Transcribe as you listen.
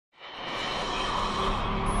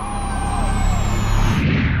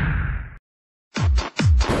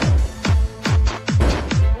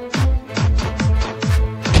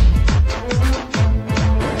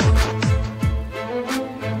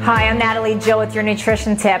Natalie Jill with your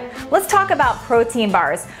nutrition tip. Let's talk about protein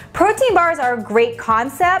bars. Protein bars are a great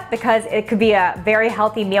concept because it could be a very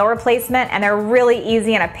healthy meal replacement, and they're really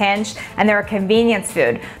easy in a pinch, and they're a convenience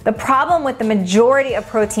food. The problem with the majority of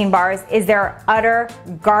protein bars is they're utter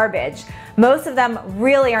garbage. Most of them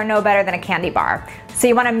really are no better than a candy bar. So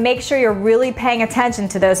you want to make sure you're really paying attention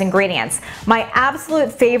to those ingredients. My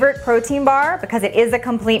absolute favorite protein bar, because it is a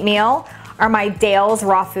complete meal, are my Dale's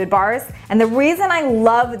raw food bars. And the reason I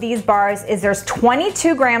love these bars is there's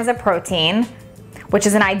 22 grams of protein, which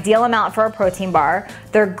is an ideal amount for a protein bar.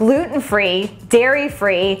 They're gluten-free,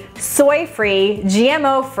 dairy-free, soy-free,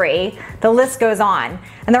 GMO-free, the list goes on.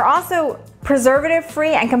 And they're also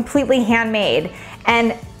preservative-free and completely handmade.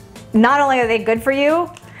 And not only are they good for you,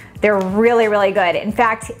 they're really, really good. In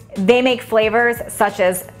fact, they make flavors such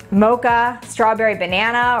as mocha, strawberry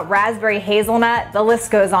banana, raspberry hazelnut, the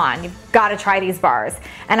list goes on. You've got to try these bars.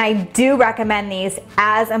 And I do recommend these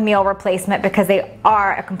as a meal replacement because they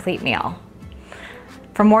are a complete meal.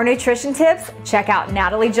 For more nutrition tips, check out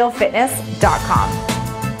nataliejillfitness.com.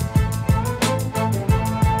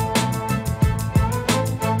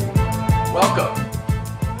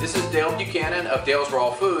 Welcome. This is Dale Buchanan of Dale's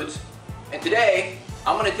Raw Foods, and today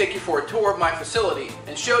I'm going to take you for a tour of my facility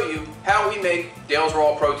and show you how we make Dale's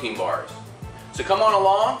Raw protein bars. So come on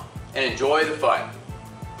along and enjoy the fun.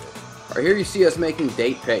 All right, here you see us making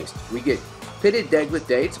date paste. We get pitted deglet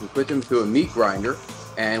dates, we put them through a meat grinder,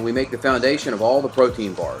 and we make the foundation of all the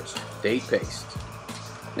protein bars, date paste.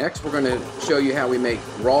 Next, we're going to show you how we make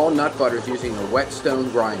raw nut butters using a whetstone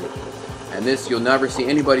grinder. And this, you'll never see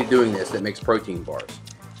anybody doing this that makes protein bars.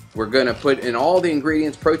 We're going to put in all the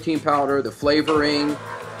ingredients, protein powder, the flavoring,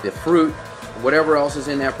 the fruit, whatever else is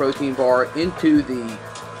in that protein bar, into the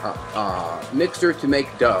mixer to make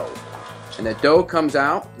dough. And that dough comes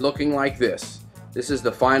out looking like this. This is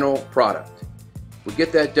the final product. We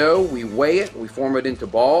get that dough, we weigh it, we form it into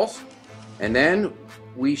balls, and then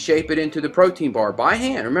we shape it into the protein bar by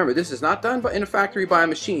hand. Remember, this is not done in a factory by a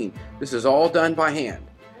machine. This is all done by hand.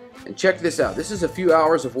 And check this out. This is a few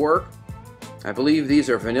hours of work. I believe these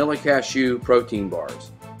are vanilla cashew protein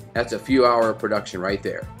bars. That's a few hour production right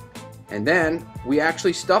there. And then we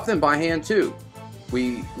actually stuff them by hand too.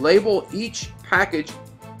 We label each package.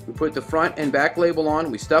 We put the front and back label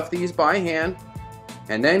on. We stuff these by hand.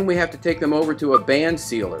 And then we have to take them over to a band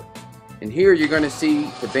sealer. And here you're going to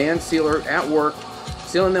see the band sealer at work,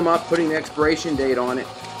 sealing them up, putting the expiration date on it.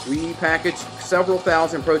 We package several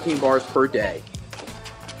thousand protein bars per day.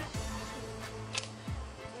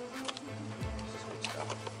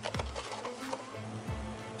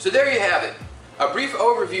 So there you have it, a brief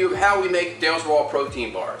overview of how we make Dale's Raw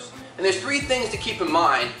protein bars. And there's three things to keep in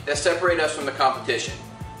mind that separate us from the competition.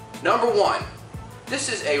 Number one,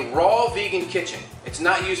 this is a raw vegan kitchen. It's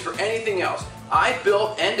not used for anything else. I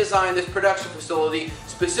built and designed this production facility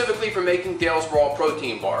specifically for making Dale's Raw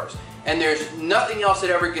protein bars. And there's nothing else that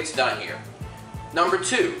ever gets done here. Number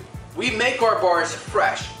two, we make our bars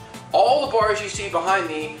fresh. All the bars you see behind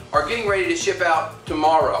me are getting ready to ship out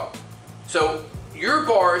tomorrow. So your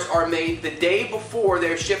bars are made the day before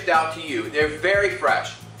they're shipped out to you. They're very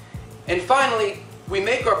fresh. And finally, we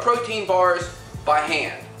make our protein bars by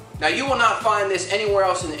hand. Now, you will not find this anywhere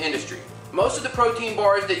else in the industry. Most of the protein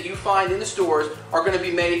bars that you find in the stores are going to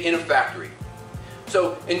be made in a factory.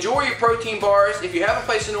 So enjoy your protein bars. If you haven't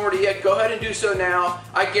placed an order yet, go ahead and do so now.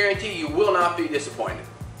 I guarantee you will not be disappointed.